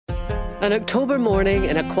An October morning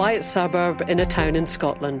in a quiet suburb in a town in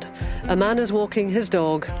Scotland. A man is walking his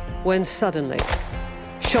dog when suddenly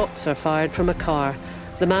shots are fired from a car.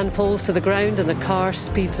 The man falls to the ground and the car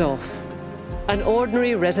speeds off. An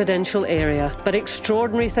ordinary residential area, but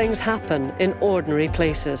extraordinary things happen in ordinary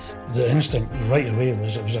places. The instinct right away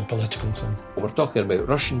was it was a political thing. We're talking about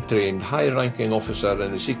Russian-trained, high-ranking officer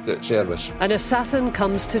in the Secret Service. An Assassin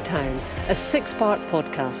Comes to Town, a 6-part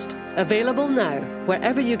podcast. Available now,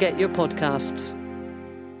 wherever you get your podcasts.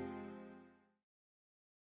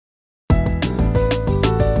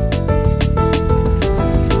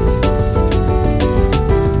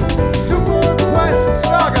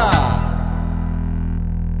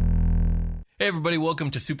 Hey everybody,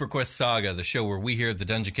 welcome to Super Quest Saga, the show where we here at the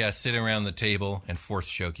Dungeon Cast sit around the table and force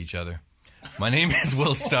choke each other. My name is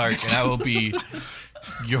Will Stark, and I will be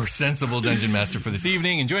your sensible dungeon master for this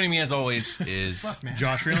evening. And joining me, as always, is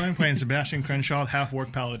Josh Freeland playing Sebastian Crenshaw,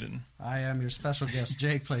 half-orc paladin. I am your special guest,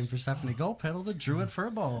 Jake, playing Persephone Goldpetal, the druid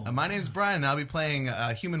furball. My name's Brian, and I'll be playing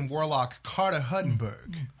human warlock Carter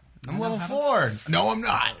Huddenberg. I'm level 4. No, I'm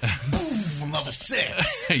not. I'm level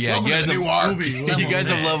 6. Yeah, Welcome you guys to the new have, arc. you guys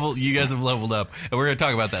have leveled up, and we're going to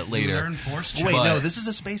talk about that later. Learn force Wait, But- no, this is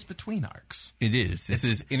a space between arcs. It is. This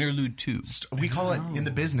is Interlude 2. We call it in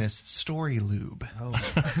the business story lube.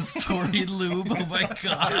 Story lube, oh my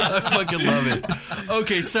god. I fucking love it.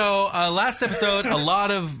 Okay, so last episode, a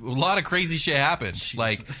lot of crazy shit happened. Jesus.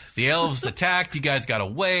 Like the elves attacked, you guys got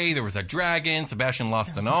away. There was a dragon. Sebastian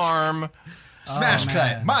lost an arm. Smash cut.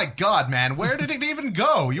 man. My God, man, where did it even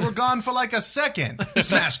go? You were gone for like a second.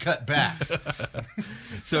 Smash cut back.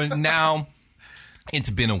 So now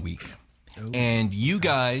it's been a week, and you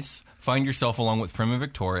guys find yourself along with Prim and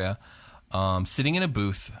Victoria sitting in a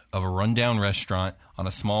booth of a rundown restaurant on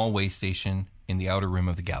a small way station in the outer rim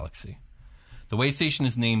of the galaxy. The way station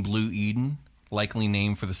is named Blue Eden, likely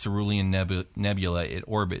named for the Cerulean Nebula it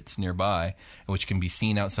orbits nearby, and which can be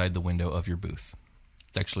seen outside the window of your booth.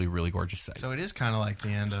 It's actually a really gorgeous sight. So it is kind of like the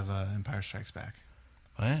end of Empire Strikes Back.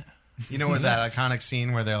 What? You know where that iconic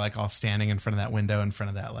scene where they're like all standing in front of that window, in front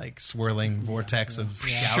of that like swirling vortex of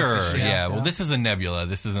galaxy Sure, shit? yeah. Well, this is a nebula.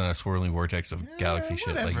 This isn't a swirling vortex of galaxy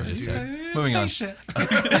shit like you whatever, just dude. said. Moving on.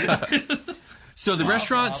 So the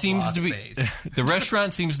restaurant seems to be the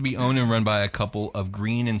restaurant seems to be owned and run by a couple of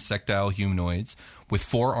green insectile humanoids with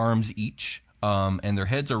 4 arms each, and their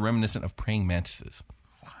heads are reminiscent of praying mantises.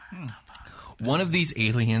 One of these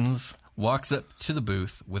aliens walks up to the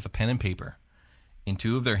booth with a pen and paper in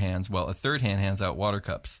 2 of their hands, while a third hand hands out water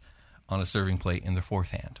cups on a serving plate in their 4th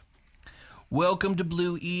hand. Welcome to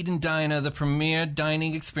Blue Eden Diner, the premier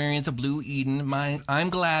dining experience of Blue Eden. I'm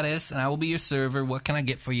Gladys, and I will be your server. What can I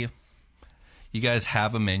get for you? You guys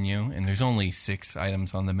have a menu, and there's only 6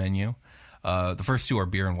 items on the menu. The first 2 are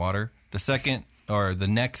beer and water. The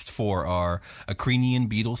next 4 are a Cranian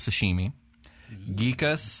beetle sashimi,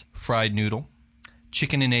 Geekas fried noodle,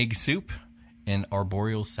 chicken and egg soup, and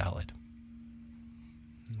arboreal salad.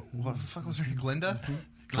 What the fuck was her name? Glinda?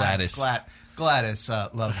 Gladys. Gladys,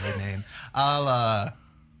 lovely name. I'll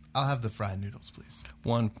have the fried noodles, please.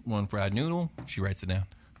 One fried noodle. She writes it down.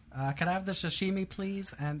 Can I have the sashimi,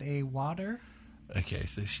 please, and a water? Okay,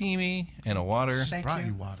 sashimi and a water. Thank Brought you.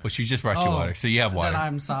 you water. Well, she just brought you water, so you have water. Then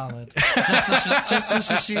I'm solid. Just the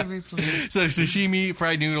sashimi, please. So sashimi,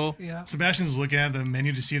 fried noodle. Yeah. Sebastian's looking at the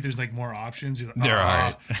menu to see if there's like more options. He's like, There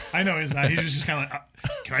are. I know he's not. He's just kind of like,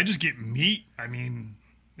 can I just get meat? I mean,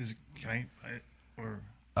 There's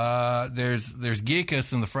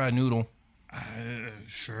Geekas and the fried noodle.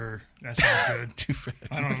 Sure, that sounds good.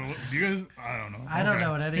 I don't know. You guys, I don't know. I don't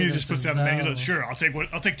know what any He of just this puts is, down the menu. He's no. like, sure,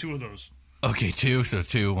 I'll take 2 of those. Okay, 2. So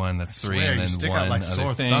 2, 1. That's 3, swear, and you then stick out 1 like other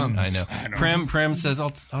sore thing. thumbs. I know. Prim says, "I'll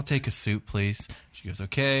take a soup, please." She goes,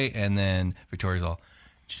 "Okay," and then Victoria's all,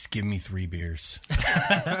 "Just give me 3 beers."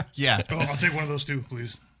 Yeah. Oh, I'll take one of those too,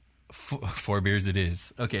 please. 4 beers it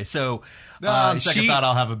is. Okay, so On second thought,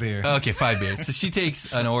 I'll have a beer. Okay, 5 beers. So she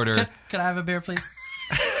takes an order. Can I have a beer, please?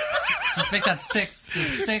 Just make that 6.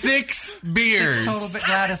 Just 6. 6 beers. 6 total.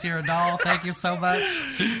 Gladys, you're a doll. Thank you so much.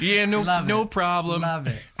 Yeah, Love no it. problem. Love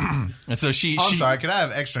it. And so she I'm sorry, can I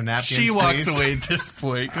have extra napkins, she walks please? away at this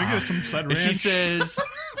point. Can I get some side And she ranch? says,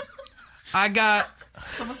 I got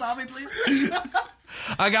Some wasabi, please.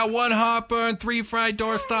 1 heartburn, 3 fried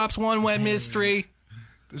doorstops, 1 wet mystery.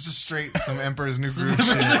 This is straight some Emperor's New Groove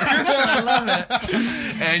shit. I love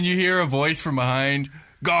it. And you hear a voice from behind,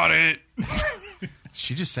 got it.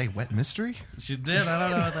 She just say wet mystery? She did. I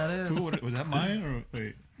don't know what that is. Cool. Was that mine or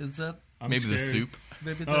wait? Is that Maybe the scared. soup.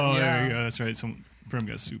 maybe the, Oh, yeah. there you go. That's right. Some Prim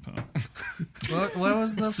got soup, huh? What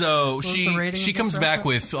was the So what was the rating she of comes this back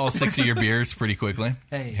restaurant? with all 6 of your beers pretty quickly.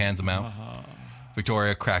 Hey. Hands them out.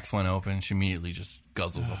 Victoria cracks one open. She immediately just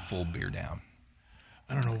guzzles a full beer down.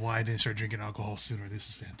 I don't know why I didn't start drinking alcohol sooner. This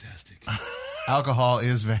is fantastic. Alcohol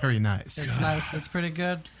is very nice. It's nice. It's pretty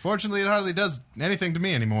good. Fortunately, it hardly does anything to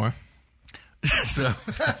me anymore. So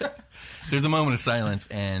there's a moment of silence,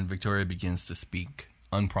 and Victoria begins to speak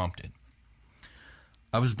unprompted.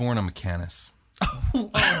 I was born a Mechanus.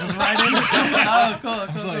 Just right in. Oh,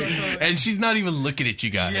 cool. And she's not even looking at you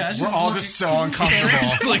guys. Yeah, We're all just so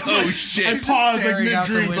uncomfortable. Like, oh shit. I paused like staring out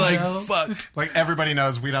the mid-drink. window. Like, fuck. Like, everybody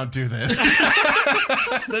knows we don't do this.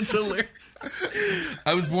 That's hilarious.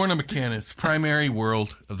 I was born a Mechanus, primary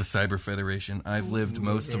world of the Cyber Federation. I've lived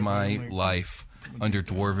most of my life under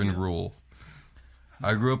Dwarven rule.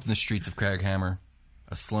 I grew up in the streets of Craghammer,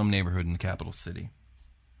 a slum neighborhood in the capital city.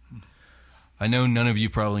 I know none of you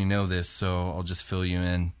probably know this, so I'll just fill you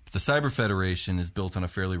in. The Cyber Federation is built on a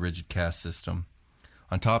fairly rigid caste system.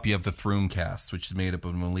 On top, you have the Thrum caste, which is made up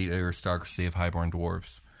of an elite aristocracy of highborn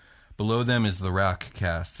dwarves. Below them is the Rak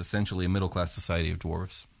caste, essentially a middle-class society of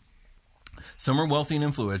dwarves. Some are wealthy and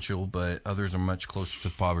influential, but others are much closer to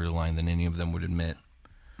the poverty line than any of them would admit.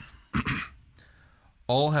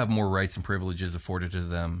 All have more rights and privileges afforded to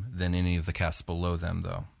them than any of the castes below them,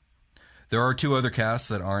 though. There are two other castes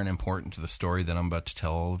that aren't important to the story that I'm about to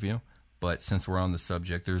tell all of you, but since we're on the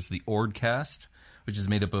subject, there's the Ord caste, which is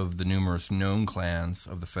made up of the numerous known clans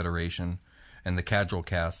of the Federation, and the Cadril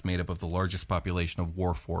caste, made up of the largest population of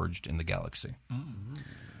Warforged in the galaxy. Mm-hmm.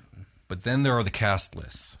 But then there are the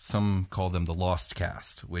casteless. Some call them the Lost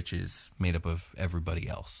caste, which is made up of everybody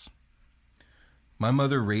else. My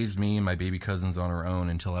mother raised me and my baby cousins on her own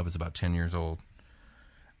until I was about 10 years old.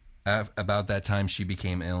 About that time, she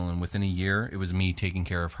became ill, and within a year, it was me taking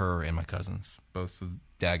care of her and my cousins. Both of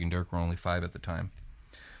Dag and Dirk were only 5 at the time.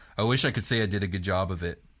 I wish I could say I did a good job of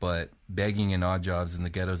it, but begging and odd jobs in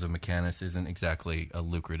the ghettos of Mechanus isn't exactly a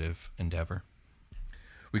lucrative endeavor.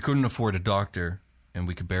 We couldn't afford a doctor, and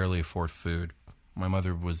we could barely afford food. My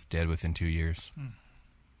mother was dead within 2 years.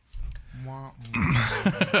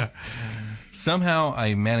 Somehow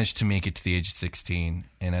I managed to make it to the age of 16,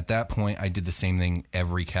 and at that point I did the same thing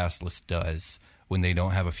every casteless does when they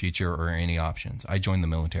don't have a future or any options. I joined the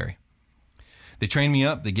military. They trained me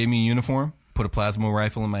up, they gave me a uniform, put a plasma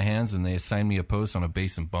rifle in my hands, and they assigned me a post on a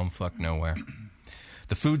base in bumfuck nowhere.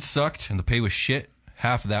 The food sucked and the pay was shit.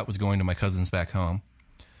 Half of that was going to my cousins back home.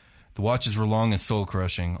 The watches were long and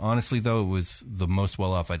soul-crushing. Honestly, though, it was the most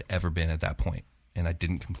well-off I'd ever been at that point, and I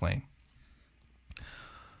didn't complain.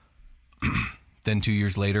 Then 2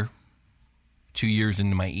 years later, 2 years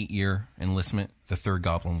into my 8-year enlistment, the Third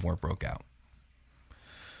Goblin War broke out.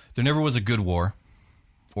 There never was a good war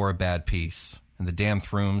or a bad peace, and the damn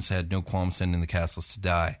Thrums had no qualm sending the castles to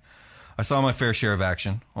die. I saw my fair share of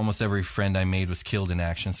action. Almost every friend I made was killed in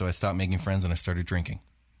action, so I stopped making friends and I started drinking.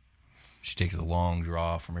 She takes a long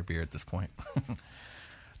draw from her beer at this point.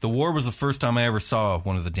 The war was the first time I ever saw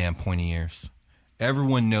one of the damn pointy ears.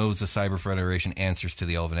 Everyone knows the Cyber Federation answers to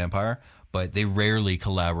the Elven Empire, but they rarely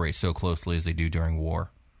collaborate so closely as they do during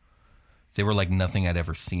war. They were like nothing I'd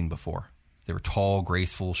ever seen before. They were tall,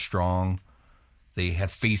 graceful, strong. They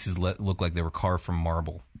had faces that looked like they were carved from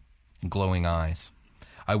marble, and glowing eyes.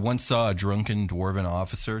 I once saw a drunken dwarven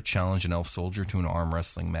officer challenge an elf soldier to an arm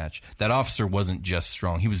wrestling match. That officer wasn't just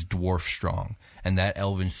strong, he was dwarf strong, and that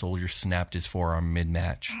elven soldier snapped his forearm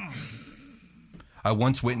mid-match. I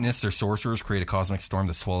once witnessed their sorcerers create a cosmic storm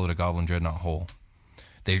that swallowed a goblin dreadnought whole.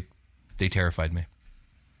 They terrified me.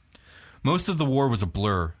 Most of the war was a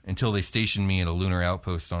blur until they stationed me at a lunar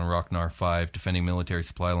outpost on Rocknar 5 defending military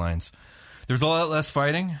supply lines. There was a lot less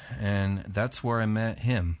fighting, and that's where I met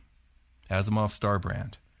him, Asimov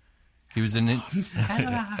Starbrand. He was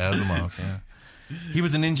Asimov, yeah. He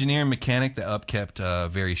was an engineer and mechanic that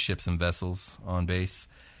upkept various ships and vessels on base.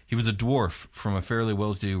 He was a dwarf from a fairly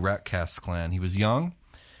well-to-do rat caste clan. He was young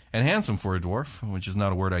and handsome for a dwarf, which is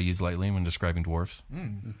not a word I use lightly when describing dwarfs.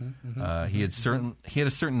 He had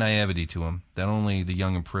a certain naivety to him that only the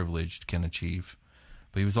young and privileged can achieve.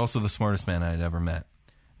 But he was also the smartest man I had ever met.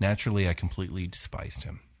 Naturally, I completely despised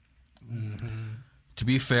him. To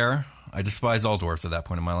be fair, I despised all dwarves at that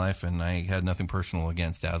point in my life, and I had nothing personal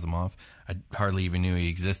against Asimov. I hardly even knew he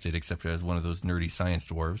existed, except as one of those nerdy science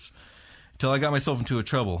dwarves. Until I got myself into a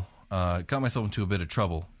bit of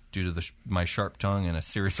trouble due to my sharp tongue and a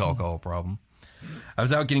serious alcohol problem. I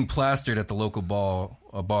was out getting plastered at the local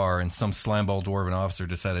bar, and some slimeball dwarven officer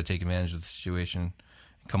decided to take advantage of the situation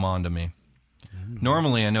and come on to me.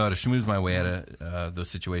 Normally, I know how to schmooze my way out of those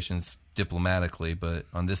situations diplomatically, but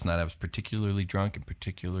on this night, I was particularly drunk and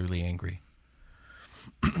particularly angry.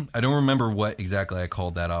 I don't remember what exactly I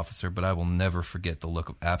called that officer, but I will never forget the look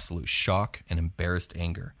of absolute shock and embarrassed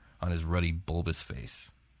anger on his ruddy, bulbous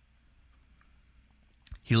face.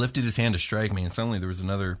 He lifted his hand to strike me, and suddenly there was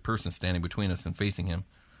another person standing between us and facing him.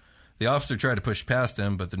 The officer tried to push past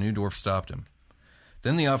him, but the new dwarf stopped him.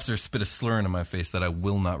 Then the officer spit a slur into my face that I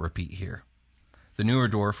will not repeat here. The newer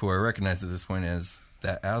dwarf, who I recognized at this point as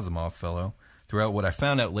that Asimov fellow, threw out what I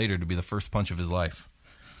found out later to be the first punch of his life.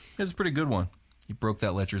 It was a pretty good one. He broke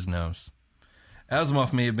that lecher's nose.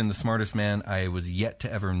 Asimov may have been the smartest man I was yet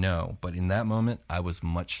to ever know, but in that moment, I was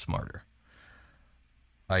much smarter.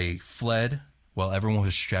 I fled while everyone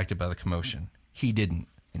was distracted by the commotion. He didn't,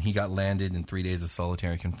 and he got landed in 3 days of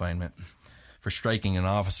solitary confinement for striking an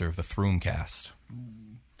officer of the Throom caste.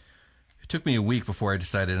 It took me a week before I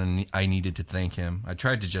decided I needed to thank him. I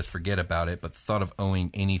tried to just forget about it, but the thought of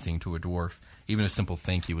owing anything to a dwarf, even a simple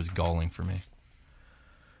thank you, was galling for me.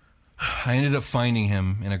 I ended up finding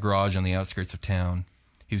him in a garage on the outskirts of town.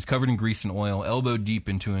 He was covered in grease and oil, elbowed deep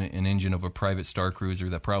into an engine of a private star cruiser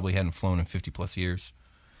that probably hadn't flown in 50-plus years.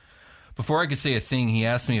 Before I could say a thing, he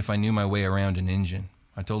asked me if I knew my way around an engine.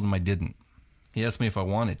 I told him I didn't. He asked me if I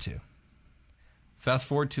wanted to. Fast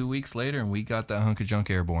forward 2 weeks later, and we got that hunk of junk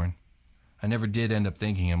airborne. I never did end up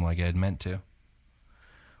thanking him like I had meant to.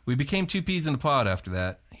 We became two peas in a pod after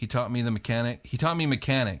that. He taught me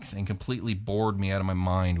mechanics and completely bored me out of my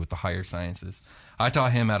mind with the higher sciences. I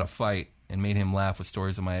taught him how to fight and made him laugh with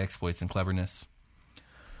stories of my exploits and cleverness.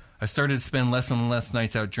 I started to spend less and less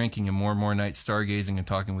nights out drinking and more nights stargazing and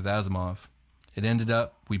talking with Asimov. It ended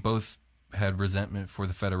up we both had resentment for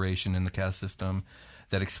the Federation and the caste system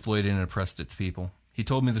that exploited and oppressed its people. He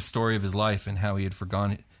told me the story of his life and how he had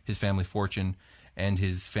forgone his family fortune and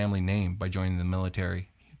his family name by joining the military,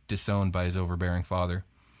 disowned by his overbearing father.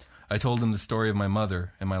 I told him the story of my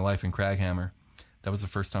mother and my life in Craghammer. That was the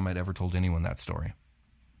first time I'd ever told anyone that story.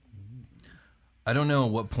 I don't know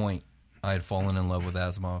at what point I had fallen in love with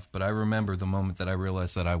Asimov, but I remember the moment that I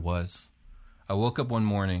realized that I was. I woke up one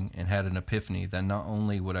morning and had an epiphany that not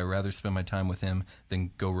only would I rather spend my time with him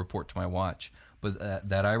than go report to my watch, but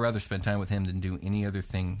that I rather spend time with him than do any other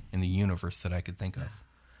thing in the universe that I could think of.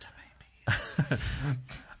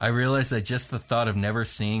 I realized that just the thought of never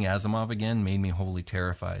seeing Asimov again made me wholly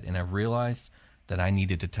terrified, and I realized that I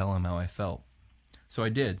needed to tell him how I felt. So I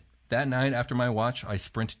did. That night after my watch, I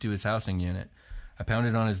sprinted to his housing unit. I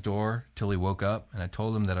pounded on his door till he woke up, and I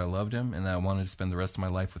told him that I loved him and that I wanted to spend the rest of my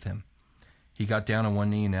life with him. He got down on one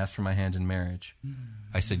knee and asked for my hand in marriage.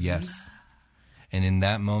 I said yes. And in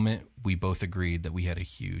that moment, we both agreed that we had a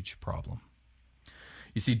huge problem.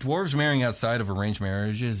 You see, dwarves marrying outside of arranged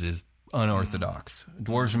marriages is unorthodox.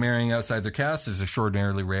 Dwarves marrying outside their caste is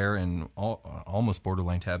extraordinarily rare and almost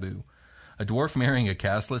borderline taboo. A dwarf marrying a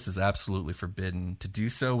casteless is absolutely forbidden. To do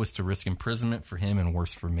so was to risk imprisonment for him and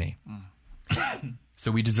worse for me.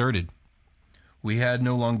 So we deserted. We had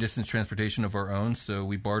no long-distance transportation of our own, so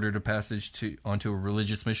we bartered a passage onto a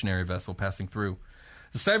religious missionary vessel passing through.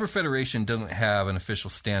 The Cyber Federation doesn't have an official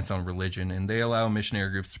stance on religion, and they allow missionary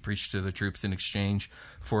groups to preach to the troops in exchange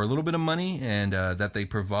for a little bit of money and that they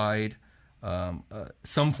provide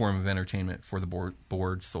some form of entertainment for the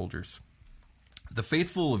bored soldiers. The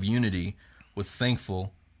Faithful of Unity was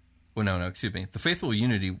thankful. Well, no, excuse me. The Faithful of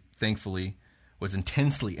Unity, thankfully, was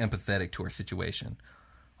intensely empathetic to our situation.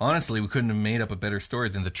 Honestly, we couldn't have made up a better story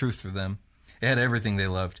than the truth for them. It had everything they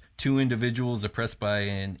loved. Two individuals oppressed by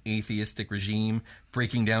an atheistic regime,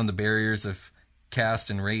 breaking down the barriers of caste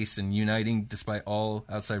and race and uniting despite all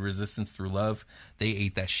outside resistance through love. They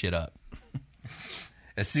ate that shit up.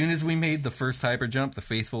 As soon as we made the first hyperjump, the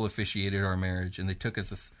Faithful officiated our marriage, and they took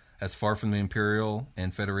us as far from the Imperial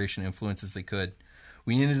and Federation influence as they could.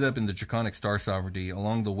 We ended up in the Draconic Star Sovereignty.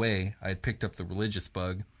 Along the way, I had picked up the religious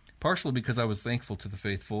bug, partially because I was thankful to the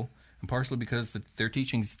Faithful, and partially because their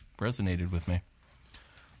teachings resonated with me.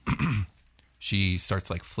 She starts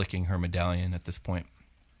flicking her medallion at this point.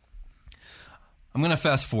 I'm going to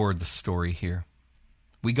fast forward the story here.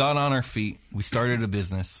 We got on our feet. We started a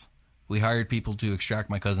business. We hired people to extract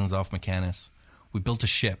my cousins off Mechanus. We built a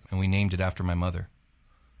ship, and we named it after my mother.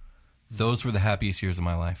 Those were the happiest years of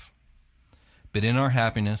my life. But in our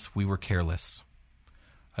happiness, we were careless.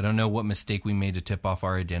 I don't know what mistake we made to tip off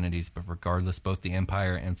our identities, but regardless, both the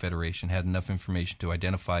Empire and Federation had enough information to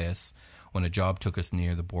identify us when a job took us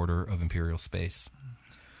near the border of Imperial space.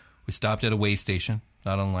 We stopped at a way station,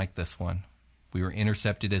 not unlike this one. We were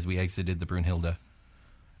intercepted as we exited the Brunhilde.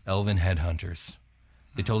 Elven headhunters.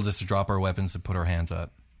 They told us to drop our weapons and put our hands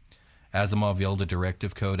up. Asimov yelled a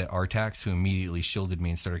directive code at Artax, who immediately shielded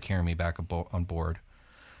me and started carrying me back on board.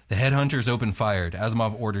 The headhunters opened fire.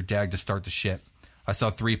 Asimov ordered Dag to start the ship. I saw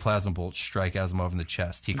 3 plasma bolts strike Asimov in the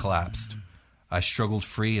chest. He collapsed. I struggled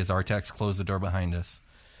free as Artax closed the door behind us.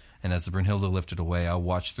 And as the Brunhilde lifted away, I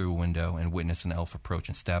watched through a window and witnessed an elf approach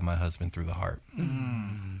and stab my husband through the heart.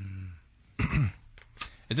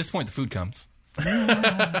 At this point, the food comes.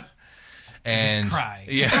 And just cry.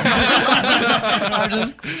 Yeah. I'm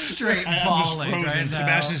just straight I'm just bawling frozen. right now.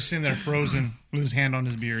 Sebastian's sitting there frozen with his hand on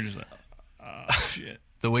his beard, just like, oh, shit.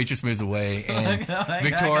 The waitress moves away, and I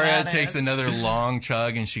Victoria got it. takes another long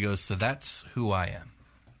chug, and she goes, "So that's who I am."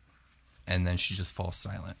 And then she just falls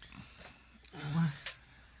silent.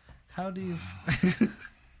 How do you...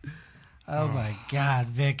 Oh my God,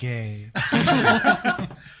 Vicky.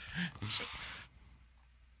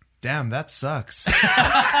 Damn, that sucks.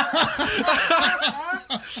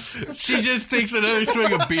 She just takes another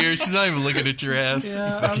swig of beer. She's not even looking at your ass.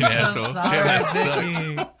 Yeah, You fucking I'm so asshole. sorry, Damn, that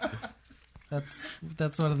sucks. Vicky.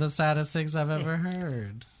 That's one of the saddest things I've ever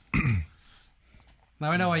heard.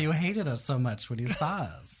 Now I know why you hated us so much when you saw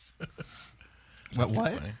us.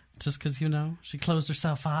 What? Just because, she closed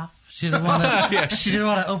herself off. She didn't want to. She didn't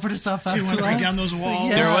want to open herself up She to wanted to us. break down those walls.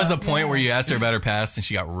 Yeah. There was a point where you asked her about her past, and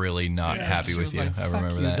she got really not happy She with was you. like, I "Fuck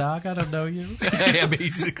remember you, that. dog. I don't know you. Yeah,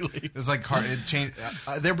 basically. It's like it changed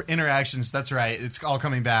their interactions. That's right. It's all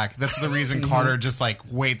coming back. That's the reason Carter just like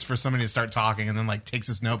waits for somebody to start talking and then like takes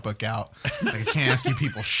his notebook out. Like, I can't ask you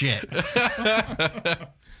people shit. I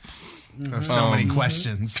have so many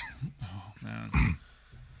questions.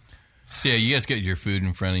 So yeah, you guys get your food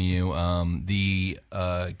in front of you. The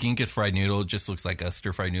Genghis fried noodle just looks like a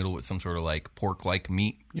stir-fried noodle with some sort of like pork-like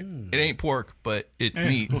meat. It ain't pork, but it's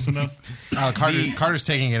meat. Close enough. Carter's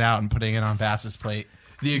taking it out and putting it on Bass's plate.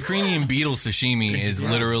 The Ukrainian beetle sashimi is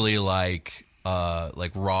literally like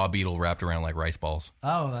raw beetle wrapped around like rice balls.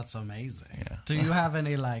 Oh, that's amazing. Yeah. Do you have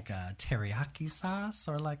any like teriyaki sauce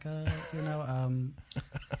or like a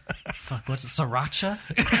fuck, what's it? Sriracha?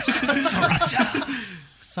 Sriracha.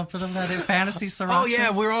 Something of that fantasy sriracha. Oh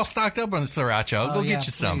yeah, we're all stocked up on the sriracha. I'll go get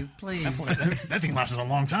you some. Please. That thing lasted a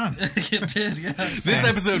long time. It did, yeah. This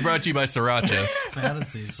episode brought to you by Sriracha.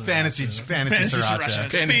 Fantasy sriracha. Fantasy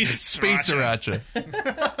sriracha. Space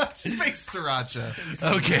Sriracha. Space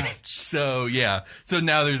sriracha. Okay, so yeah. So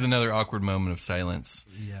now there's another awkward moment of silence.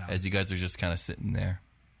 Yeah. As you guys are just kind of sitting there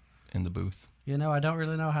in the booth. I don't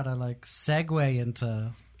really know how to like segue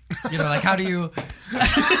into, like how do you...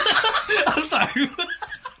 I'm sorry.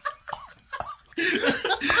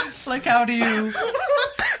 Like how do you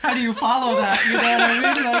follow that? You know what I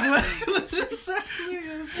mean? Like what exactly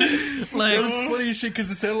is like? That was funny as shit because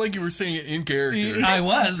it sounded like you were saying it in character. I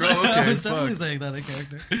was. Oh, okay, I was definitely fuck. saying that in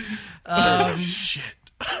character. Shit.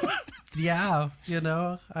 Yeah,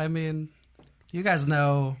 I mean, you guys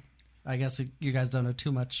know. I guess you guys don't know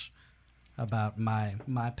too much about my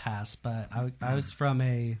past, but I was from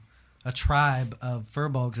a tribe of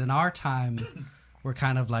Furbolgs. In our time, we're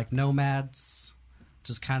kind of like nomads,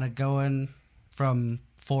 just kind of going from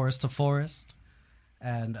forest to forest.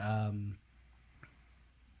 And,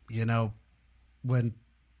 when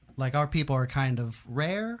like our people are kind of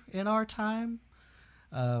rare in our time,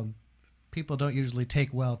 people don't usually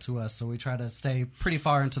take well to us. So we try to stay pretty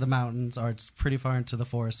far into the mountains or pretty far into the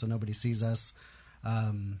forest so nobody sees us.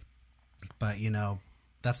 But,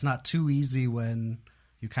 that's not too easy when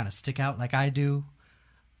you kind of stick out like I do.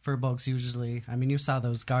 Furbolgs usually, I mean, you saw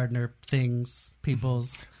those gardener things,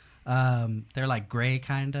 people's, they're like gray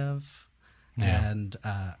kind of. Yeah. And,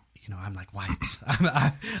 I'm like white.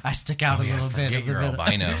 I stick out a little bit. Forget you're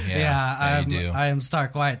albino. Yeah, you do. I am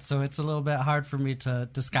stark white. So it's a little bit hard for me to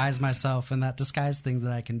disguise myself. And that disguise thing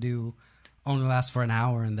that I can do only lasts for an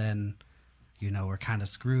hour. And then, we're kind of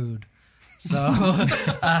screwed. So,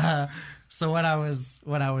 so when I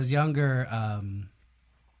was younger,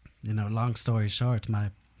 long story short,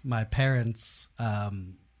 my parents,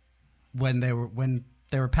 when they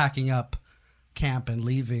were packing up camp and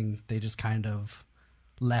leaving, they just kind of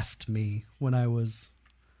left me when I was,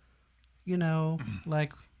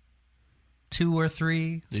 like 2 or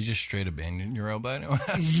 3. They just straight abandoned your albino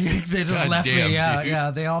ass. They just God left damn, me. Yeah, dude.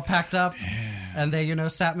 yeah. They all packed up, and they,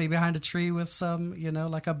 sat me behind a tree with some,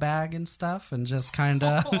 like a bag and stuff, and just kind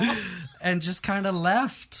of,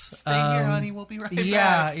 left. Stay here, honey. We'll be right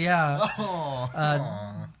back. Yeah.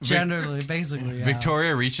 Generally, basically. Yeah.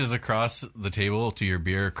 Victoria reaches across the table to your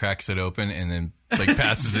beer, cracks it open, and then like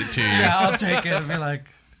passes it to you. Yeah, I'll take it and be like,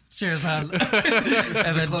 cheers, hon. And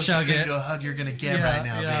then chug it. To a hug you're gonna get right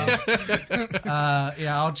now, babe.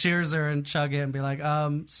 I'll cheers her and chug it and be like,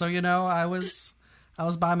 so I was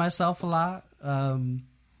by myself a lot.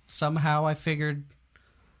 Somehow I figured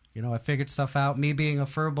stuff out. Me being a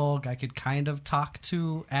Furbolg, I could kind of talk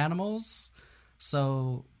to animals,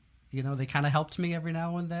 so they kind of helped me every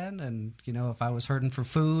now and then. And if I was hurting for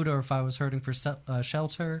food or if I was hurting for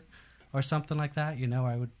shelter or something like that,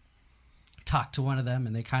 I would talked to one of them,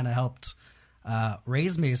 and they kind of helped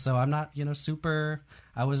raise me. So I'm not,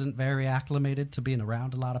 I wasn't very acclimated to being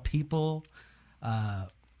around a lot of people.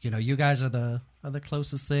 You guys are the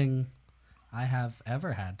closest thing I have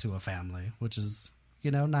ever had to a family, which is,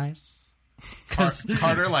 nice.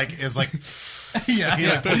 Carter is like Yeah. he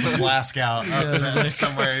pulls a flask out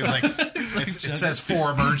somewhere. He's like, it says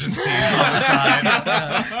 4 emergencies on the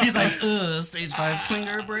side. He's like, stage 5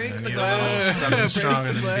 clinger break. Something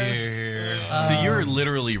stronger than beer here. So you're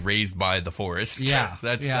literally raised by the forest. Yeah.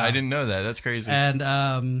 I didn't know that. That's crazy. And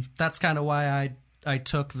that's kind of why I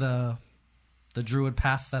took the druid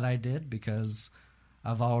path that I did, because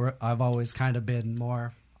I've always kind of been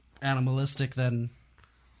more animalistic than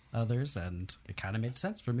others, and it kind of made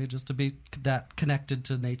sense for me just to be that connected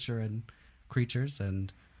to nature and creatures.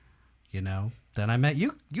 And then I met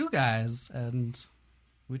you guys, and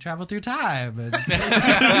we traveled through time, and,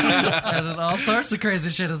 and all sorts of crazy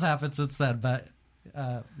shit has happened since then. But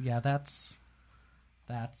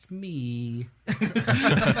that's me.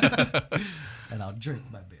 And I'll drink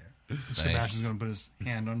my beer. Sebastian's gonna put his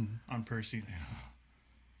hand on Percy.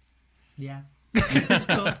 Yeah.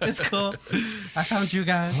 It's cool. I found you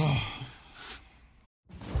guys.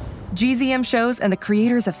 GZM Shows and the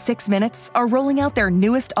creators of 6 Minutes are rolling out their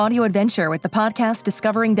newest audio adventure with the podcast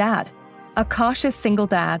Discovering Dad. A cautious single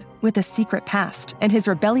dad with a secret past and his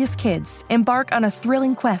rebellious kids embark on a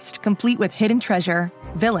thrilling quest complete with hidden treasure,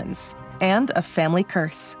 villains, and a family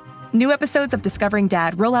curse. New episodes of Discovering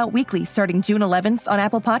Dad roll out weekly starting June 11th on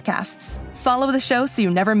Apple Podcasts. Follow the show so you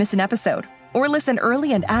never miss an episode, or listen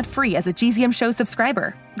early and ad-free as a GZM Show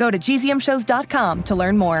subscriber. Go to gzmshows.com to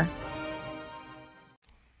learn more.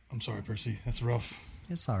 I'm sorry, Percy. That's rough.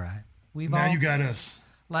 It's all right. You got us.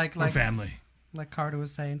 We're family. Like Carter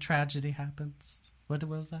was saying, tragedy happens. What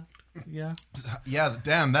was that? Yeah. Yeah,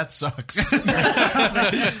 damn, that sucks.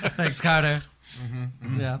 Thanks, Carter.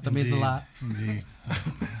 Mm-hmm. Yeah, that means a lot. Indeed.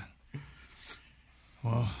 Oh, man.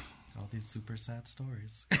 Well, all these super sad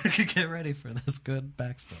stories. Get ready for this good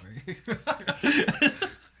backstory.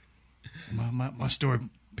 my story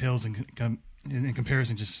pales in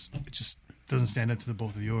comparison. It just doesn't stand up to the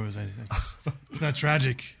both of yours. It's not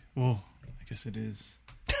tragic. Well, I guess it is.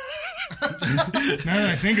 Now that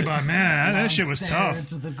I think about it, man, that shit was tough.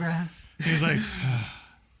 Into the grass. He's like,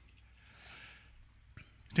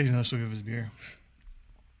 takes another swig of his beer.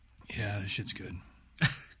 Yeah, this shit's good.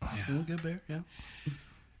 Yeah. Good beer, yeah.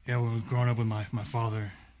 Yeah, we were growing up with my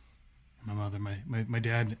father and my mother. My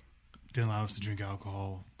dad didn't allow us to drink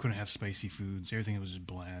alcohol. Couldn't have spicy foods. Everything was just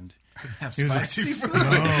bland. Couldn't have spicy food?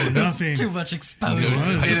 No, nothing. Too much exposure.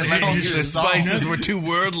 The spices were too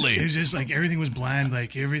worldly. It was just like everything was bland.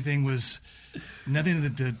 Like everything was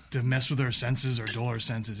nothing to mess with our senses or dull our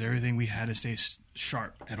senses. Everything we had to stay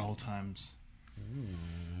sharp at all times.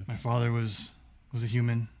 My father was a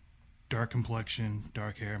human, dark complexion,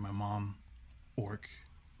 dark hair. My mom, orc,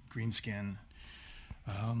 green skin.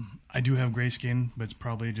 I do have gray skin, but it's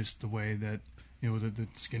probably just the way that the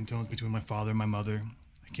skin tones between my father and my mother.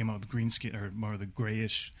 I came out with green skin, or more of the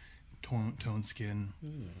grayish tone skin.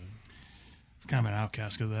 It's kind of an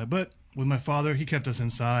outcast of that. But with my father, he kept us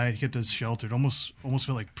inside. He kept us sheltered. Almost felt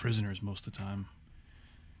like prisoners most of the time.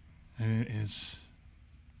 And it's,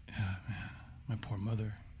 man, my poor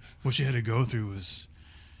mother. What she had to go through was,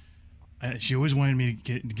 she always wanted me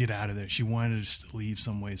to get out of there. She wanted us to leave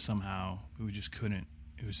some way, somehow. But we just couldn't.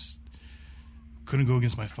 Couldn't go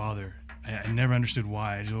against my father. I never understood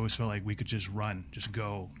why. I just always felt like we could just run, just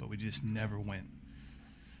go, but we just never went.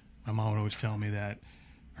 My mom would always tell me that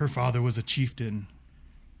her father was a chieftain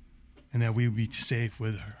and that we would be safe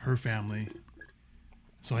with her family.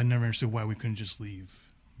 So I never understood why we couldn't just leave.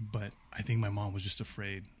 But I think my mom was just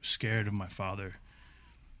afraid, scared of my father,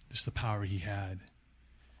 just the power he had.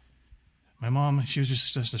 My mom, she was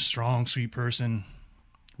just a strong, sweet person,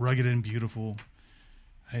 rugged and beautiful.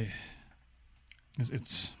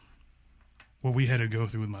 It's what we had to go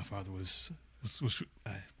through with my father was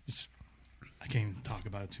I can't even talk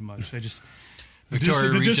about it too much.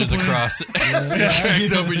 Victoria reaches across,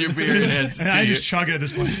 cracks open your beer and hands it to I you. just chug it at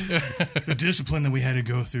this point. The discipline that we had to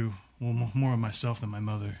go through, well, more of myself than my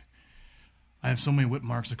mother. I have so many whip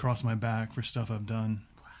marks across my back for stuff I've done.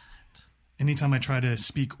 What? Anytime I tried to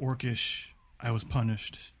speak Orcish, I was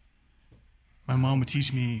punished. My mom would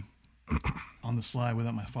teach me on the sly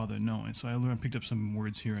without my father knowing. So I picked up some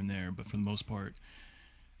words here and there, but for the most part,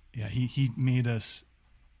 yeah, he made us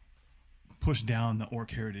push down the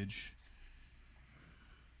orc heritage.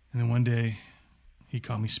 And then one day, he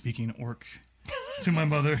caught me speaking orc to my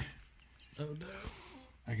mother. Oh no!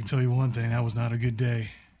 I can tell you one thing: that was not a good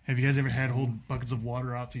day. Have you guys ever had hold buckets of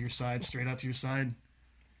water out to your side, straight out to your side?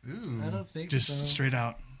 I don't think Just so. straight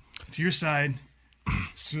out. To your side.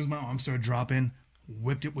 As soon as my arm started dropping,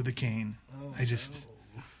 whipped it with a cane.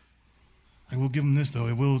 I will give him this, though.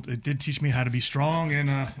 It did teach me how to be strong and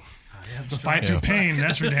the fight through pain.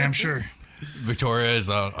 That's for damn sure. Victoria is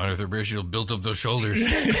on her third she'll built up those shoulders.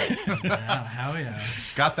 Yeah, hell yeah.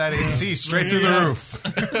 Got that AC straight through the roof.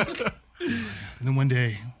 And then one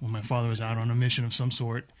day, when my father was out on a mission of some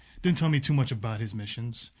sort, didn't tell me too much about his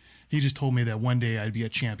missions. He just told me that one day I'd be a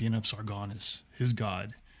champion of Sargonis, his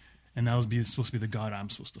god. And that was supposed to be the god I'm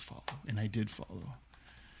supposed to follow. And I did follow.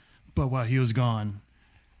 But while he was gone,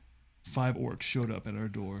 5 orcs showed up at our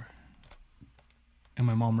door. And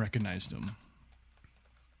my mom recognized them.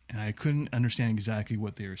 And I couldn't understand exactly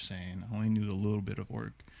what they were saying. I only knew a little bit of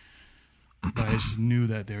orc. But I just knew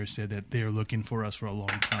that they said that they were looking for us for a long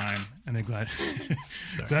time. And they're glad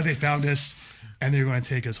they found us. And they're going to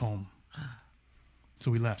take us home.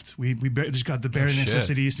 So we left. We just got the bare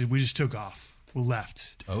necessities. We just took off. We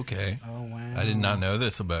left. Okay. Oh, wow. I did not know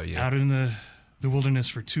this about you. Out in the wilderness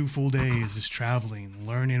for 2 full days, just traveling,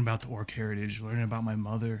 learning about the orc heritage, learning about my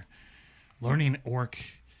mother, learning orc.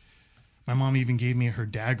 My mom even gave me her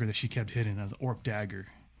dagger that she kept hidden, as an orc dagger.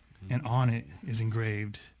 And on it is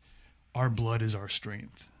engraved, "Our blood is our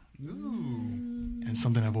strength." Ooh. And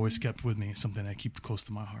something I've always kept with me, something I keep close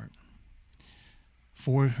to my heart.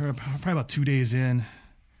 For her, probably about 2 days in,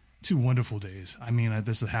 2 wonderful days. I mean,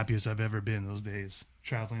 this is the happiest I've ever been those days,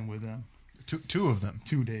 traveling with them. Two of them.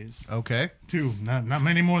 2 days. Okay. 2, not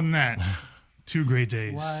many more than that. 2 great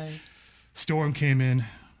days. Why? Storm came in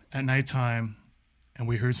at nighttime, and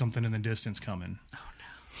we heard something in the distance coming. Oh, no.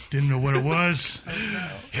 Didn't know what it was. Oh, no.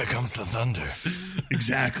 Here comes the thunder.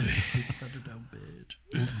 Exactly.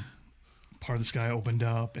 Part of the sky opened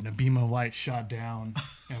up, and a beam of light shot down,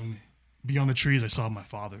 and beyond the trees, I saw my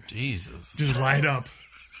father. Jesus. Just light up.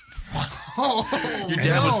 Your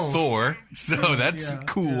dad was Thor, so that's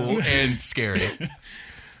cool and scary.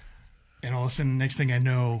 And all of a sudden, next thing I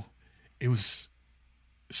know, it was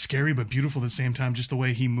scary but beautiful at the same time, just the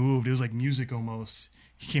way he moved. It was like music almost.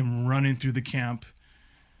 He came running through the camp,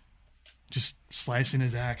 just slicing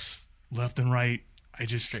his axe left and right.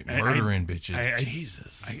 Murdering bitches.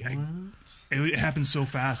 Jesus. It happened so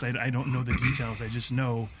fast, I don't know the details. I just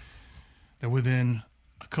know that within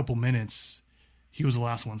a couple minutes, he was the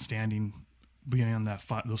last one standing beyond those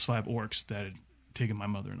 5 orcs that had taken my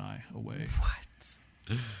mother and I away.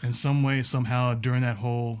 What? In some way, somehow, during that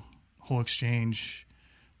whole exchange,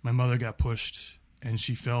 my mother got pushed, and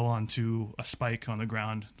she fell onto a spike on the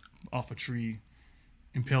ground off a tree,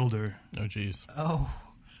 impaled her. Oh, jeez. Oh.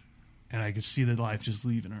 And I could see the life just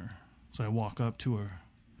leaving her. So I walk up to her,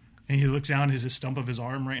 and he looks down his stump of his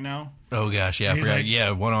arm right now. Oh, gosh, yeah, I forgot. Like,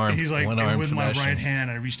 yeah, one arm. He's like, one arm with my Sebastian. right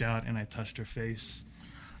hand, I reached out, and I touched her face.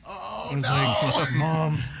 Oh, I was like,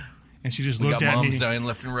 Mom. And she just looked at me. Moms dying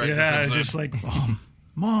left and right. Yeah, just like,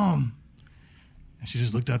 Mom. And she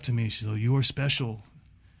just looked up to me. She's like, "You are special.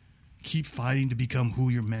 Keep fighting to become who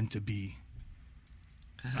you're meant to be.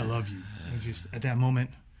 I love you." And just at that moment,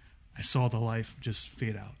 I saw the life just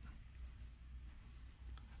fade out.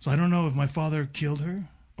 So I don't know if my father killed her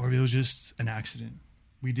or if it was just an accident.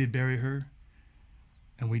 We did bury her,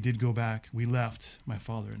 and we did go back. We left, my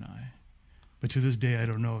father and I. But to this day, I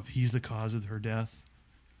don't know if he's the cause of her death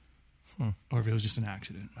or if it was just an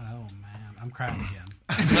accident. Oh, man. I'm crying again.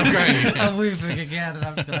 I'm crying. I'm weeping again, and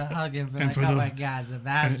I'm just going to hug him. And Like, oh, my God,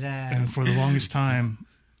 Sebastian. And for the longest time,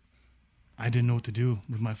 I didn't know what to do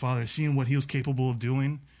with my father. Seeing what he was capable of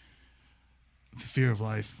doing, the fear of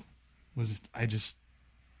life was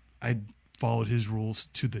I followed his rules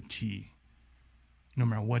to the T. No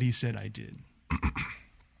matter what he said, I did.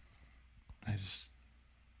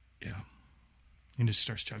 He just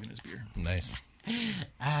starts chugging his beer. Nice.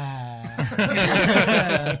 Ah.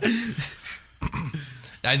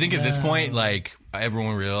 I think at this point, like,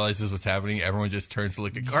 everyone realizes what's happening. Everyone just turns to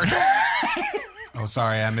look at Carter. Oh,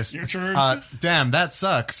 sorry, I missed. Your turn. Damn, that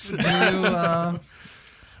sucks. Do you have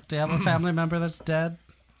a family member that's dead?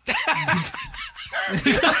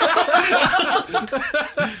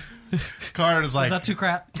 Carter's like, Is that too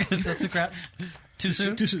crap? Is that too crap? Too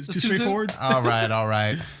soon? Too straightforward. all right. All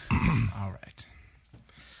right.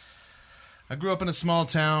 I grew up in a small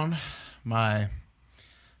town. My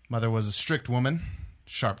mother was a strict woman,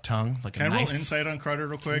 sharp tongue, like a Can I roll knife. insight on Carter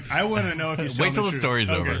real quick? I want to know if he's Wait telling till the truth. story's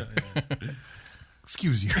Okay. over.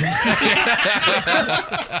 Excuse you.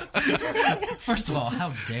 First of all,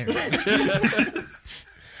 how dare you?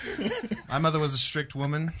 My mother was a strict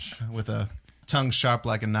woman with a tongue sharp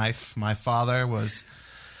like a knife. My father was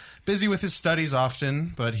busy with his studies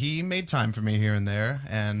often, but he made time for me here and there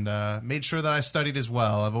and made sure that I studied as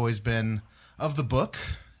well. I've always been of the book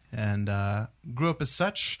and grew up as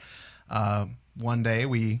such. One day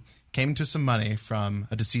we came to some money from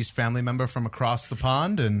a deceased family member from across the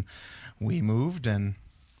pond, and we moved, and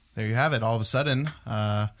there you have it. All of a sudden,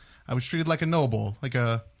 I was treated like a noble, like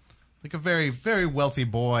a very, very wealthy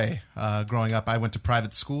boy. Growing up, I went to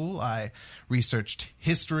private school. I researched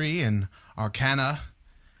history and arcana,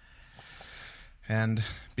 and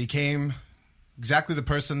became exactly the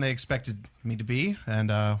person they expected me to be. And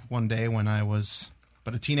one day when I was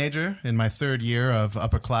but a teenager in my third year of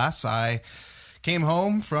upper class, I came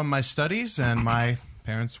home from my studies and my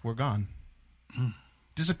parents were gone.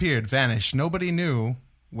 Disappeared, vanished. Nobody knew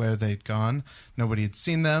where they'd gone. Nobody had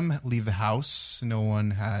seen them leave the house. No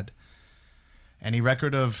one had any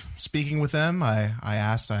record of speaking with them. I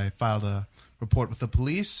filed a report with the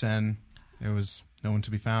police, and there was no one to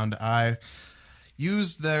be found. I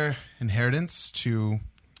used their inheritance to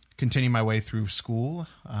continue my way through school,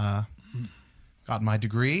 got my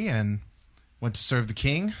degree, and went to serve the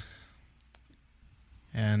king.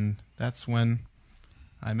 And that's when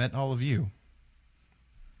I met all of you.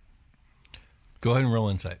 Go ahead and roll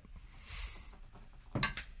insight.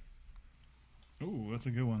 Ooh, that's a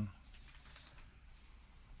good one.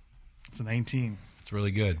 It's a 19. It's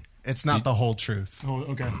really good. It's not the whole truth. Oh,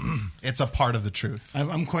 okay. It's a part of the truth.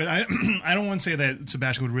 I'm quite. I don't want to say that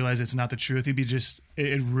Sebastian would realize it's not the truth. He'd be just.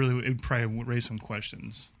 It probably would raise some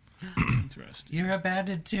questions. Interesting. You're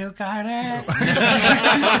abandoned too, Carter.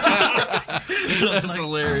 That's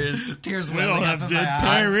hilarious. Tears We welling all up have in my dead eyes.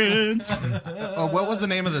 parents. Oh, what was the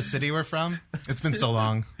name of the city we're from? It's been so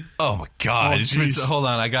long. Oh my God! Oh, It's been jeez. hold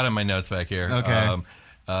on, I got it in my notes back here. Okay.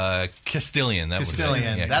 Castilian. That was it.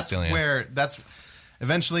 Castilian. Yeah, That's Castilian. where. That's.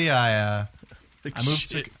 Eventually, I moved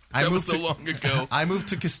to. Shit, I that moved was so to, long ago. I moved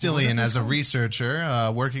to Castilian as a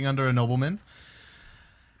researcher, working under a nobleman,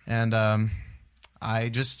 and I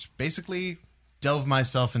just basically delved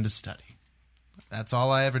myself into study. That's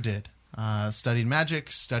all I ever did. Studied magic,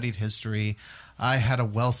 studied history. I had a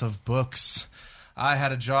wealth of books. I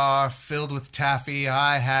had a jar filled with taffy.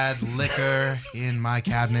 I had liquor in my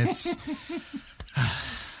cabinets.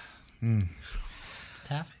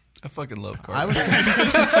 Taffy. I fucking love Carter.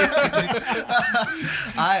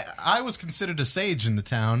 I was considered a sage in the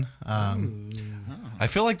town. I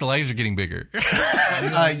feel like the legs are getting bigger.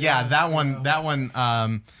 Yeah, that one.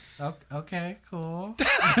 Okay, cool.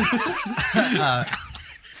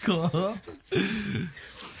 Cool.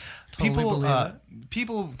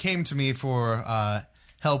 People came to me for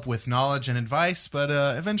help with knowledge and advice, but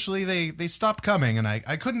eventually they stopped coming, and I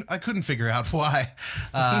couldn't figure out why.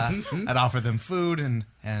 I'd offer them food and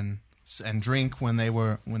drink when they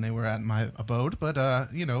were at my abode, but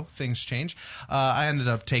things change. I ended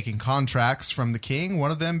up taking contracts from the king,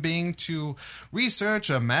 one of them being to research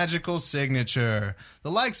a magical signature,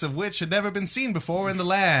 the likes of which had never been seen before in the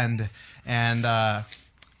land.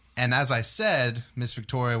 And as I said, Miss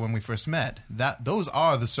Victoria, when we first met, those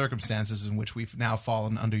are the circumstances in which we've now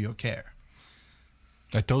fallen under your care.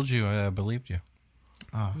 I told you. I believed you.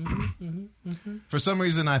 For some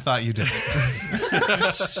reason, I thought you didn't.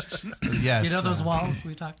 Yes. You know those walls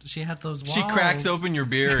we talked. She had those walls. She cracks open your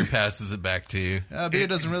beer and passes it back to you. Beer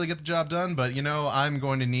doesn't really get the job done, but I'm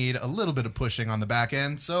going to need a little bit of pushing on the back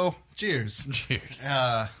end. So, cheers. Cheers.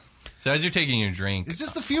 So, as you're taking your drink, is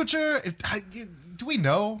this the future? Do we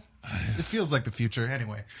know? It feels like the future.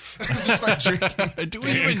 Anyway, just start drinking. do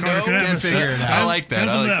we even Carter, know? can I have Can't a figure sip? it out. I like that. Can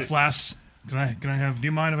I have some I of like that flask? Can I have? Do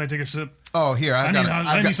you mind if I take a sip? Oh, here I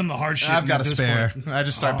need some of the hard shit. I've got a at this spare. point. I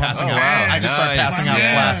just start passing out. wow. I just start Nice. passing out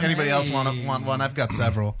Yeah. flasks. Anybody else want one? I've got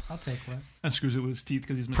several. I'll take one. That screws it with his teeth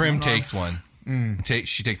because he's missing Prim an arm. takes one.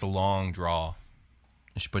 She takes a long draw,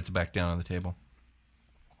 and she puts it back down on the table.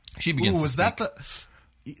 She begins. Ooh, to was speak. that the?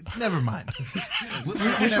 Never mind.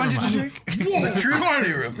 Which one did you drink? Whoa, truth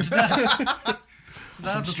serum.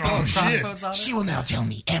 Some strong shit. She will now tell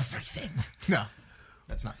me everything. No,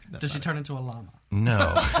 that's not. Does she turn into a llama?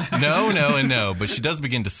 No, no. But she does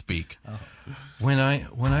begin to speak. Oh. When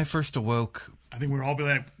I first awoke, I think we'll all be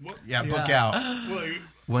like, what? Yeah, book out.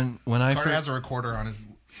 when I Carter first has a recorder on his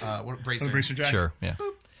bracer. The bracer jack. sure, yeah.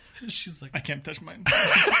 She's like, I can't touch mine.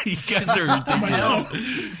 You guys are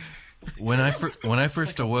ridiculous. When I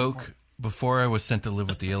first awoke, before I was sent to live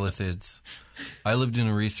with the Illithids, I lived in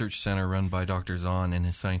a research center run by Dr. Zahn and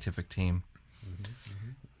his scientific team.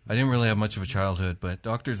 I didn't really have much of a childhood, but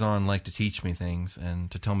Dr. Zahn liked to teach me things and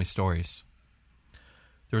to tell me stories.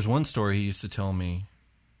 There was one story he used to tell me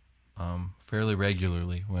fairly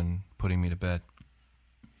regularly when putting me to bed.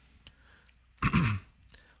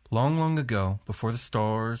 Long, long ago, before the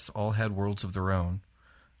stars all had worlds of their own,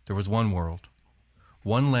 there was one world,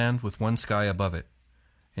 one land with one sky above it,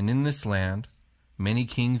 and in this land, Many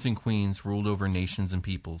kings and queens ruled over nations and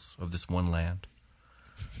peoples of this one land.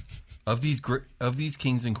 Of these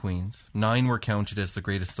kings and queens, 9 were counted as the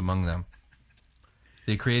greatest among them.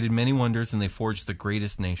 They created many wonders, and they forged the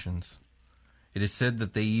greatest nations. It is said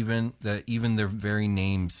that even their very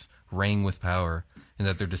names rang with power, and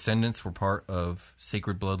that their descendants were part of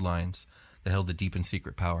sacred bloodlines that held a deep and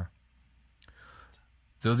secret power.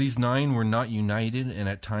 Though these 9 were not united and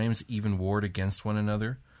at times even warred against one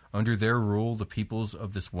another, under their rule the peoples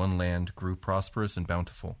of this one land grew prosperous and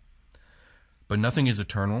bountiful. But nothing is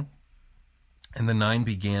eternal, and the 9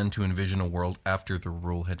 began to envision a world after their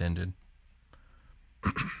rule had ended.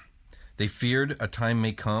 They feared a time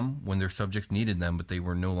may come when their subjects needed them, but they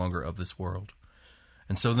were no longer of this world.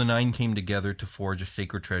 And so the 9 came together to forge a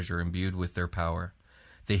sacred treasure imbued with their power.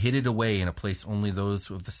 They hid it away in a place only those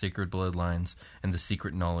of the sacred bloodlines and the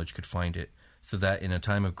secret knowledge could find it, so that in a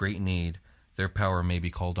time of great need, their power may be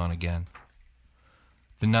called on again.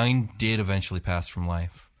 The 9 did eventually pass from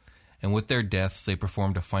life, and with their deaths they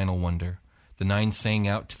performed a final wonder. The 9 sang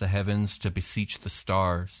out to the heavens to beseech the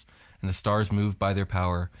stars, and the stars, moved by their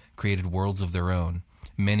power, created worlds of their own,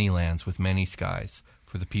 many lands with many skies,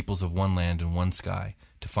 for the peoples of one land and one sky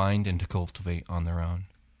to find and to cultivate on their own.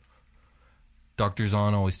 Dr.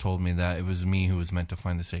 Zahn always told me that it was me who was meant to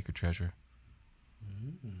find the sacred treasure.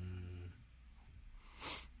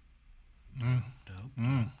 Dope.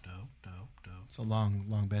 It's a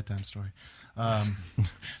long bedtime story.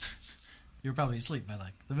 You're probably asleep by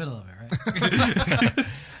like the middle of it, right?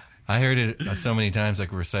 I heard it so many times I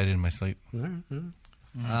could recite it in my sleep. You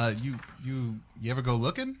ever go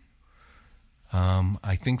looking?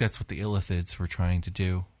 I think that's what the Illithids were trying to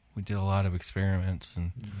do. We did a lot of experiments,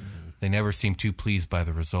 and they never seemed too pleased by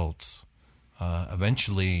the results.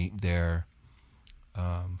 Eventually, their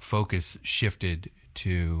focus shifted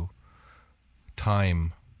to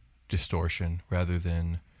time distortion rather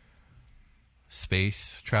than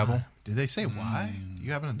space travel. Did they say why? Do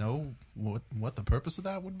you happen to know what the purpose of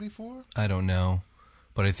that would be for? I don't know,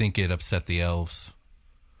 but I think it upset the elves.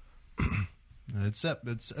 It's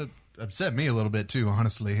upset me a little bit too,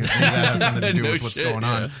 honestly. Maybe that has something to do with what's going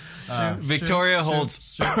on. Victoria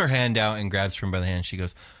holds her hand out and grabs Prim by the hand. She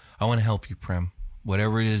goes, I want to help you, Prim.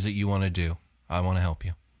 Whatever it is that you want to do, I want to help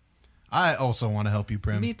you. I also want to help you,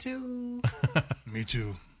 Prim. Me too. Me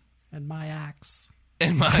too. And my axe.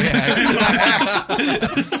 And my axe.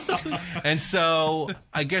 And so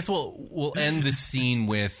I guess we'll end this scene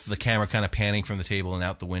with the camera kind of panning from the table and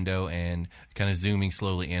out the window and kind of zooming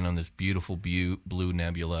slowly in on this beautiful blue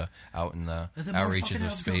nebula out in the outreaches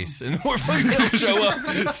of space. And more fucking elves show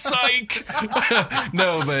up. Psych!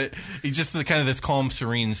 No, but it's just the kind of this calm,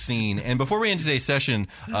 serene scene. And before we end today's session,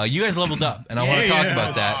 you guys leveled up, and I want to talk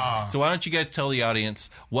about that. So why don't you guys tell the audience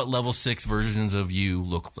what level 6 versions of you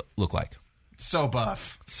look like? So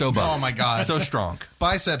buff. Oh my God. So strong.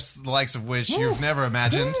 Biceps, the likes of which you've never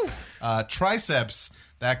imagined. Triceps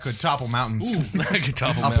that could topple mountains.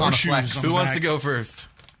 Up on a flex. Who wants to go first?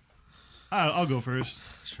 I'll go first.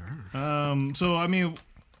 Sure. So, I mean,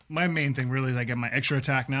 my main thing really is I get my extra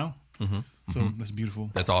attack now. So that's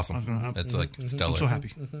beautiful. That's awesome. That's like stellar. I'm so happy.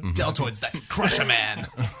 Deltoids that can crush a man.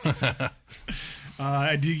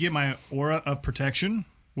 I do get my aura of protection,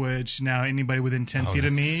 which now anybody within 10 feet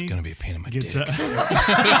of me is going to be a pain in my gets dick.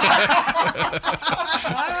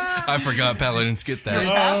 I forgot paladins get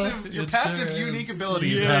that. Your passive unique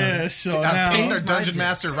abilities. Yeah, so now paint our dungeon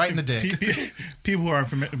master right in the dick. People who are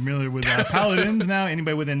familiar with paladins now,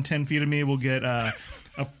 anybody within 10 feet of me will get a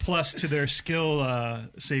plus to their skill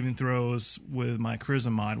saving throws with my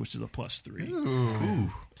charisma mod, which is a +3. Ooh.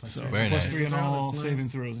 So Very it's nice. +3 on all That's nice. saving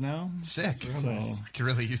throws now. Sick. So I could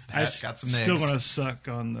really use that. I Got some still nags. going to suck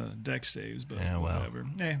on the deck saves, but Yeah, well. whatever.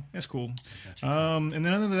 Yeah, that's cool. And then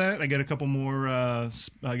other than that, I get a couple more. I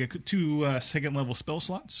get 2 second level spell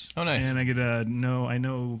slots. Oh, nice. And I get I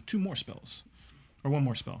know 2 more spells, or 1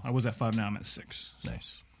 more spell. I was at 5, now I'm at 6.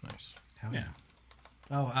 Nice. Yeah.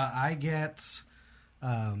 Oh, I get.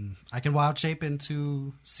 I can wild shape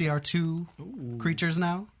into CR2 creatures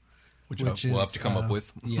now. Which we'll have to come up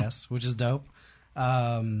with. Yes, which is dope.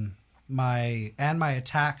 My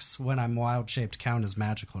attacks when I'm wild shaped count as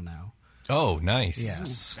magical now. Oh, nice.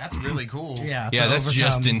 Yes. That's really cool. Yeah. Yeah, that's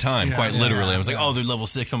just in time, quite literally. yeah, I was like, yeah. oh, they're level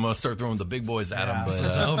 6. I'm going to start throwing the big boys at them. But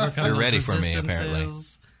so to overcome they're those ready for me, apparently.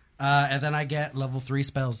 resistances. And then I get level 3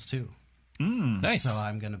 spells too. Nice. So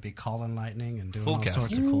I'm going to be calling lightning and doing Full all cast.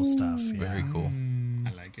 sorts of cool stuff. Yeah. Very cool.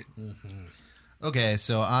 I like it. Okay,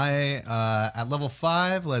 so I at level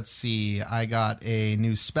 5, let's see, I got a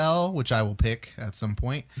new spell, which I will pick at some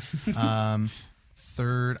point. I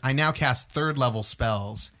now cast 3rd level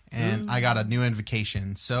spells, and I got a new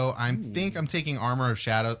invocation. So I think I'm taking Armor of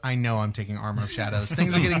Shadows. I know I'm taking Armor of Shadows.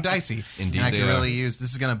 Things are getting dicey. Indeed, and I they can are. really use.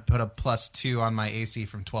 This is going to put a +2 on my AC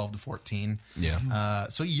from 12 to 14. Yeah.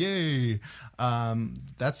 So yay.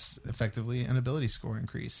 That's effectively an ability score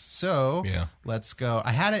increase. So Yeah. let's go.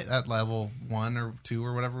 I had it at level 1 or 2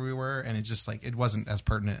 or whatever we were, and it just like it wasn't as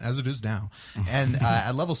pertinent as it is now. And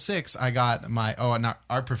at level 6, I got my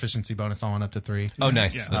our proficiency bonus all went up to 3. Oh,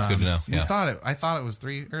 nice. Yeah. That's good to know. Yeah. I thought it was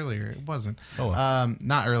 3 earlier. It wasn't. Oh, well.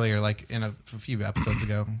 Not earlier, like in a few episodes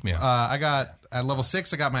ago. Yeah. I got at level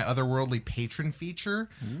 6. I got my otherworldly patron feature,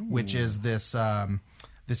 which is this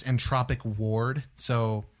this entropic ward.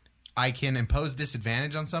 So I can impose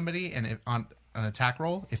disadvantage on somebody, and on an attack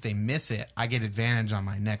roll, if they miss it, I get advantage on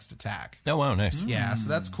my next attack. Oh, wow. Nice. Yeah, so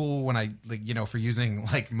that's cool when I for using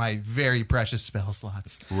like my very precious spell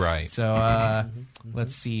slots. Right. So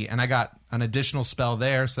let's see, and I got an additional spell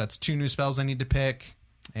there, so that's 2 new spells I need to pick.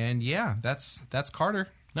 And yeah, that's Carter.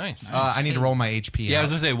 Nice. I need to roll my HP. Yeah, I out.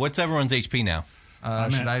 was going to say, what's everyone's HP now?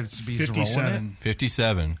 Should I be rolling 57.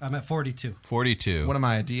 57. I'm at 42. 42. it? What am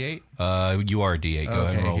I, a D8? You are a D8. Go ahead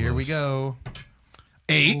and Okay, roll here those. we go.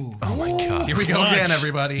 8. Oh, my God. Here we go Clutch. again,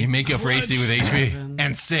 everybody. You make up for AC with HP.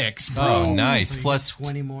 And 6, bro. Oh, nice. So you Plus, get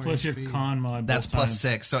 20 more Plus your HP. con mod. That's both plus times.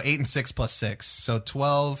 6. So 8 and 6 plus 6. So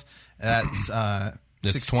 12. That's that's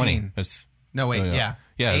 16. 20. That's, No, wait, oh, yeah.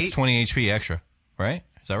 Yeah, it's 8, 20 HP extra, right?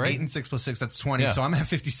 Is that right? 8 and 6 plus 6, that's 20. Yeah. So I'm at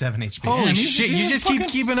 57 HP. Holy Man, shit, you just keep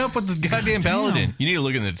keeping up with the goddamn paladin. You need to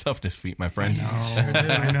look in the toughness feat, my friend.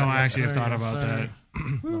 I know. I actually have thought about Sorry. that.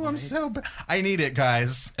 Ooh, I'm so bad. I need it,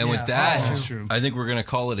 guys. And with Yeah, that, that's true. I think we're going to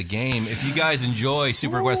call it a game. If you guys enjoy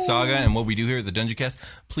Super Quest Saga and what we do here at the Dungeon Cast,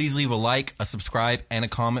 please leave a like, a subscribe, and a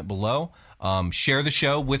comment below. Share the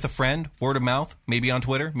show with a friend, word of mouth, maybe on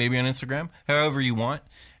Twitter, maybe on Instagram, however you want.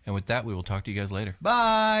 And with that, we will talk to you guys later.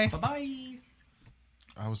 Bye. Bye-bye.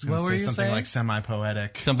 I was What going were to say you something saying? like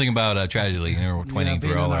semi-poetic. Something about tragedy. You know, we're twinning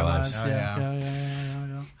being through all in our lives. Oh, yeah.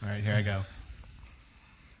 Yeah. All right, here I go.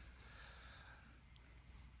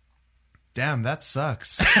 Damn, that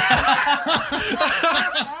sucks.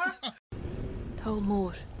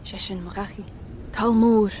 Talmor, Sheshin Marachi.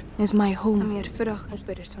 Talmor is my home.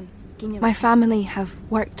 My family have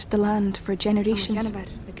worked the land for generations.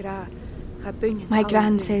 My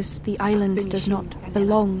gran says the island does not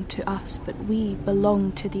belong to us, but we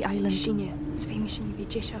belong to the island.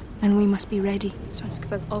 And we must be ready,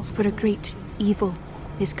 for a great evil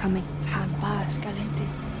is coming.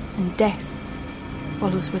 And death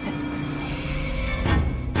follows with it.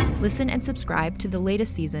 Listen and subscribe to the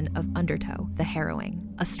latest season of Undertow, The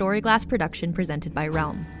Harrowing, a Storyglass production presented by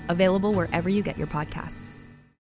Realm, available wherever you get your podcasts.